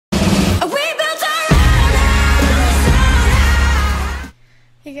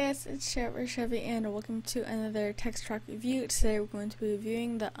Hey guys, it's Chev or Chevy and welcome to another text track review. Today we're going to be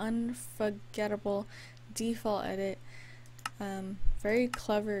reviewing the Unforgettable default edit. Very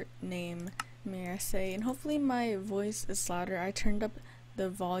clever name, may I say, and hopefully my voice is louder. I turned up the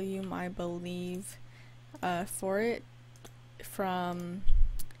volume, I believe, for it from,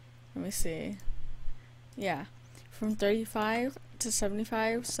 let me see, yeah, from 35 to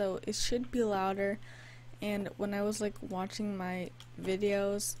 75, so it should be louder. And when I was like watching my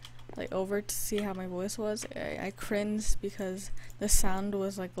videos like over to see how my voice was, I cringed because the sound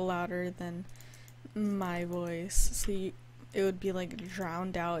was like louder than my voice, so it would be like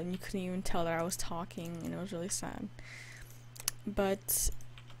drowned out and you couldn't even tell that I was talking, and it was really sad. But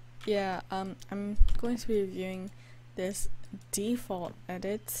yeah, I'm going to be reviewing this default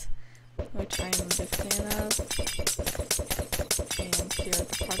edit, which I am a big fan of. And here are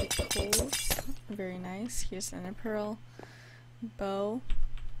the particles. Very nice. Here's an pearl bow.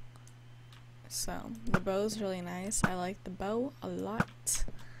 So the bow is really nice. I like the bow a lot.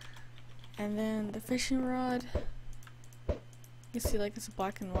 And then the fishing rod. You see, like, it's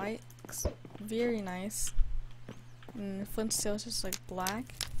black and white. It's very nice. And the flint steel is just like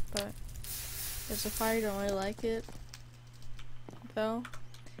black, but there's a fire. I don't really like it though.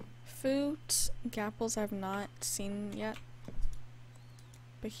 Fruits, gapples I've not seen yet,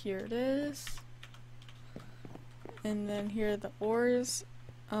 but here it is. And then here are the ores.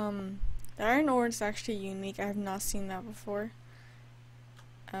 The iron ore is actually unique. I have not seen that before.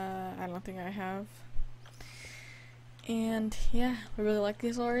 I don't think I have. And yeah, I really like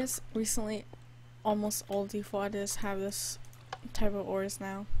these ores. Recently, almost all default edits have this type of ores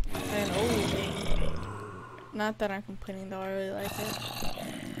now. And not that I'm complaining though, I really like it.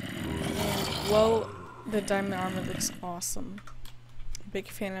 And whoa, the diamond armor looks awesome. Big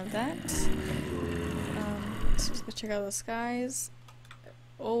fan of that. So let's go check out the skies.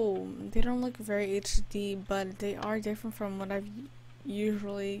 Oh, they don't look very HD, but they are different from what I've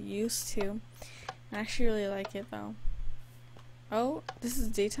usually used to. I actually really like it though. Oh, this is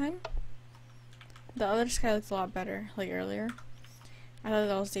daytime? The other sky looks a lot better, like earlier. I thought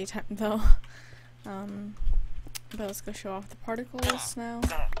that was daytime though. But let's go show off the particles now.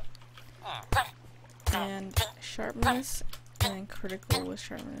 And sharpness, and then critical with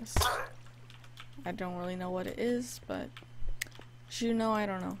sharpness. I don't really know what it is, but you know, I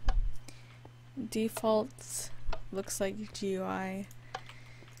don't know. Default looks like GUI.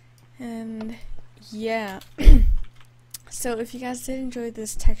 And yeah. So if you guys did enjoy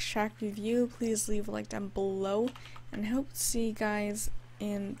this text track review, please leave a like down below, and I hope to see you guys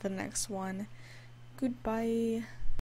in the next one. Goodbye.